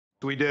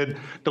We did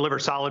deliver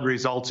solid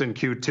results in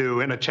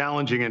Q2 in a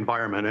challenging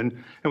environment.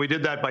 And we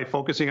did that by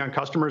focusing on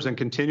customers and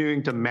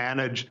continuing to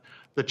manage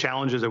the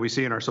challenges that we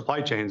see in our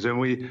supply chains. And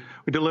we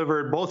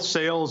delivered both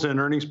sales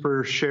and earnings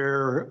per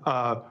share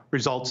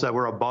results that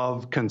were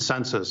above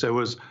consensus. It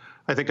was,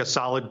 I think, a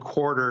solid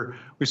quarter.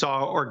 We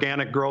saw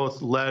organic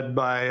growth led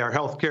by our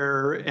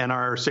healthcare and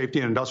our safety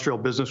and industrial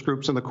business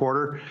groups in the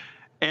quarter.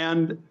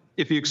 And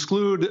if you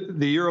exclude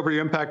the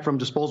year-over-year impact from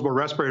disposable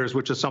respirators,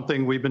 which is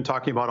something we've been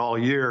talking about all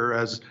year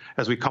as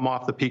we come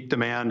off the peak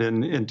demand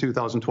in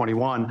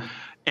 2021,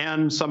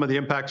 and some of the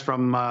impacts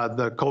from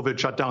the COVID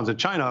shutdowns in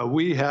China,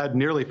 we had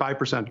nearly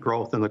 5%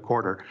 growth in the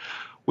quarter.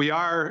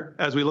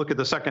 As we look at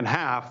the second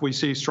half, we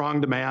see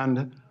strong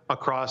demand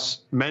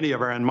across many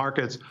of our end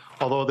markets,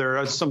 although there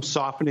is some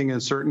softening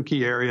in certain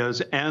key areas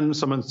and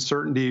some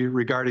uncertainty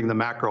regarding the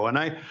macro.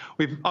 And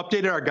we've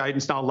updated our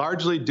guidance now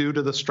largely due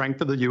to the strength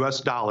of the U.S.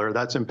 dollar.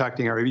 That's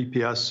impacting our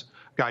EPS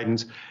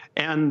guidance,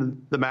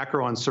 and the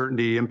macro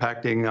uncertainty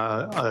impacting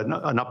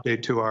an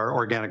update to our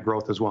organic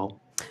growth as well.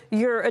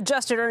 Your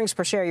adjusted earnings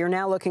per share, you're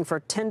now looking for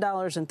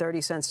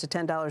 $10.30 to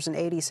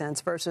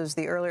 $10.80 versus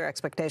the earlier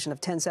expectation of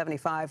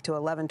 $10.75 to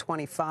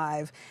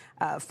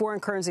 $11.25. Foreign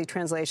currency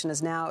translation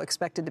is now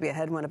expected to be a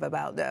headwind of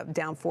about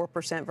down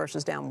 4%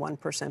 versus down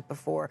 1%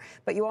 before.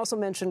 But you also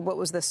mentioned what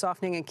was the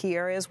softening in key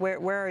areas. Where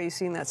are you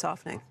seeing that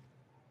softening?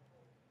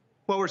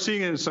 Well, we're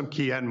seeing it in some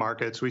key end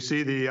markets. We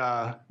see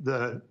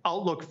the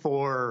outlook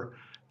for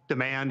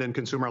demand in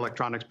consumer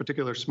electronics,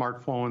 particularly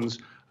smartphones,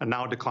 are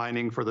now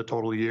declining for the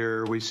total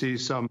year. We see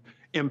some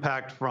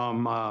impact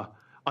from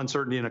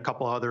uncertainty in a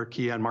couple other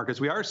key end markets.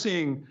 We are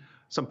seeing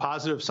some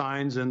positive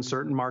signs in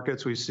certain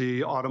markets. We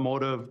see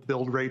automotive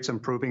build rates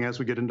improving as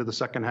we get into the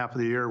second half of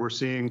the year. We're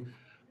seeing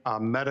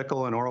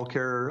medical and oral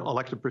care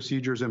elective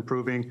procedures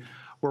improving.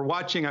 We're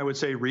watching, I would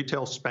say,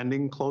 retail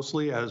spending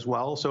closely as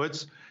well. So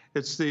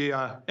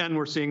and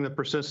we're seeing the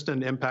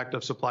persistent impact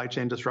of supply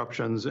chain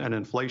disruptions and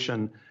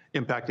inflation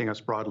impacting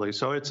us broadly.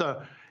 So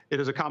it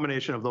is a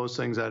combination of those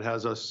things that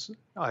has us,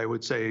 I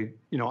would say,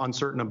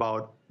 uncertain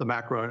about the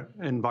macro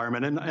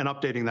environment and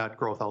updating that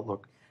growth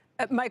outlook.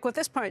 Mike,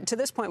 to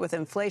this point with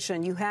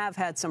inflation, you have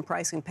had some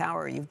pricing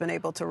power. You've been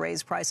able to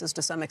raise prices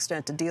to some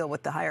extent to deal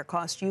with the higher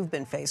costs you've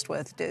been faced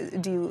with.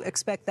 Do you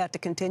expect that to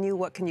continue?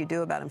 What can you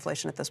do about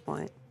inflation at this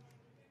point?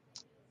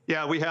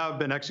 Yeah, we have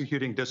been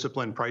executing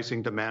disciplined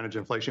pricing to manage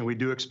inflation. We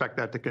do expect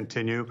that to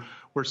continue.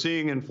 We're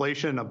seeing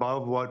inflation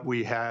above what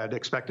we had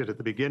expected at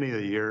the beginning of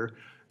the year,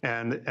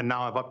 and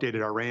now I've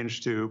updated our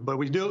range too. But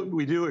we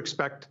do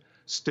expect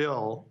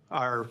still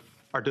our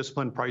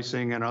disciplined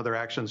pricing and other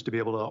actions to be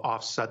able to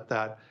offset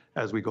that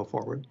as we go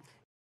forward.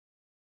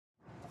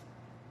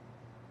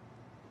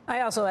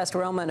 I also asked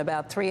Roman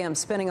about 3M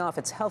spinning off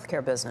its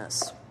healthcare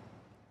business.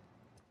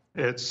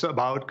 It's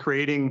about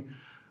creating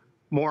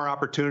more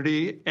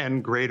opportunity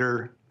and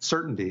greater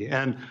certainty.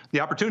 And the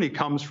opportunity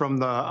comes from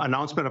the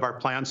announcement of our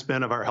planned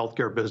spin of our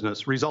healthcare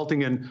business,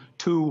 resulting in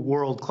two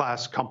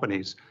world-class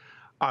companies,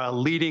 a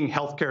leading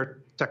healthcare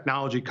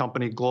technology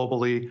company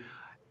globally,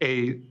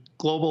 a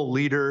global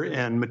leader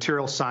in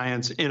material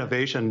science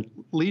innovation,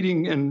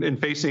 leading in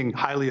facing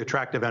highly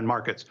attractive end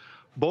markets.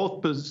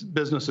 Both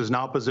businesses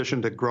now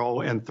positioned to grow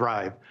and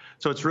thrive.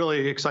 So it's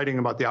really exciting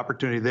about the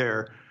opportunity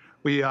there.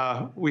 We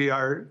are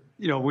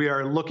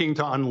looking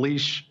to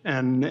unleash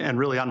and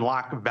really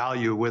unlock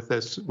value with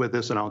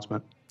this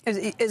announcement.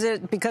 Is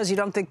it because you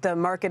don't think the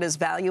market is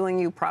valuing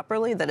you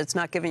properly, that it's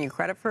not giving you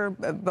credit for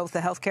both the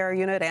healthcare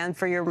unit and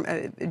for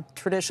your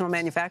traditional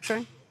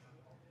manufacturing?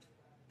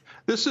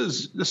 This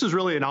is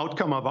really an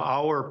outcome of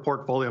our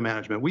portfolio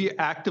management. We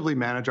actively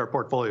manage our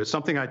portfolio. It's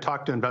something I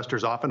talk to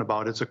investors often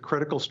about. It's a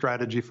critical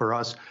strategy for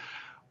us.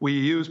 We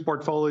use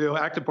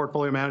active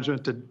portfolio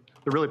management to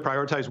really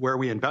prioritize where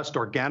we invest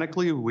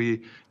organically.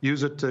 We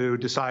use it to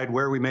decide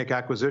where we make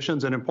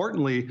acquisitions. And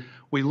importantly,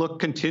 we look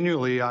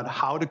continually at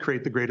how to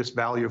create the greatest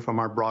value from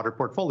our broader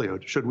portfolio.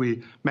 Should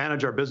we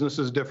manage our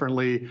businesses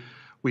differently?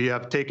 We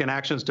have taken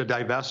actions to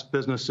divest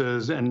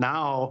businesses, and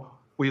now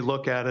we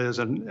look at it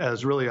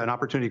as really an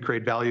opportunity to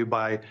create value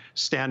by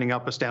standing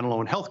up a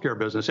standalone healthcare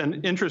business.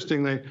 And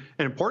interestingly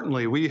and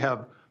importantly, we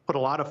have put a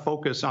lot of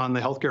focus on the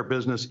healthcare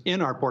business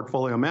in our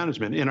portfolio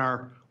management, in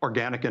our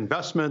organic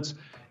investments,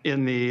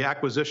 in the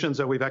acquisitions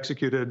that we've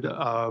executed,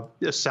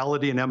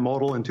 Acelity and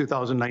M-Modal in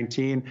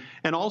 2019,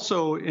 and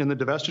also in the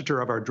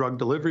divestiture of our drug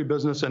delivery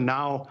business, and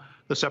now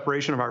the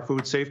separation of our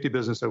food safety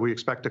business that we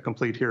expect to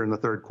complete here in the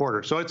third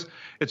quarter. So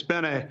it's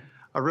been a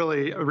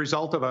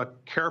result of a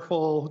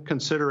careful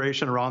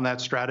consideration around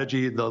that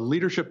strategy. The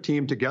leadership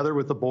team, together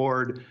with the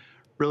board,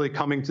 really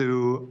coming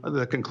to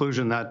the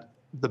conclusion that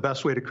the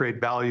best way to create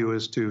value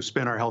is to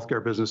spin our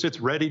healthcare business. It's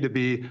ready to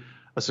be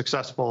a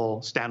successful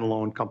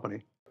standalone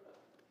company.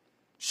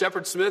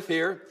 Shepard Smith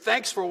here.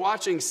 Thanks for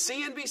watching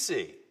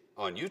CNBC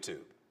on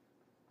YouTube.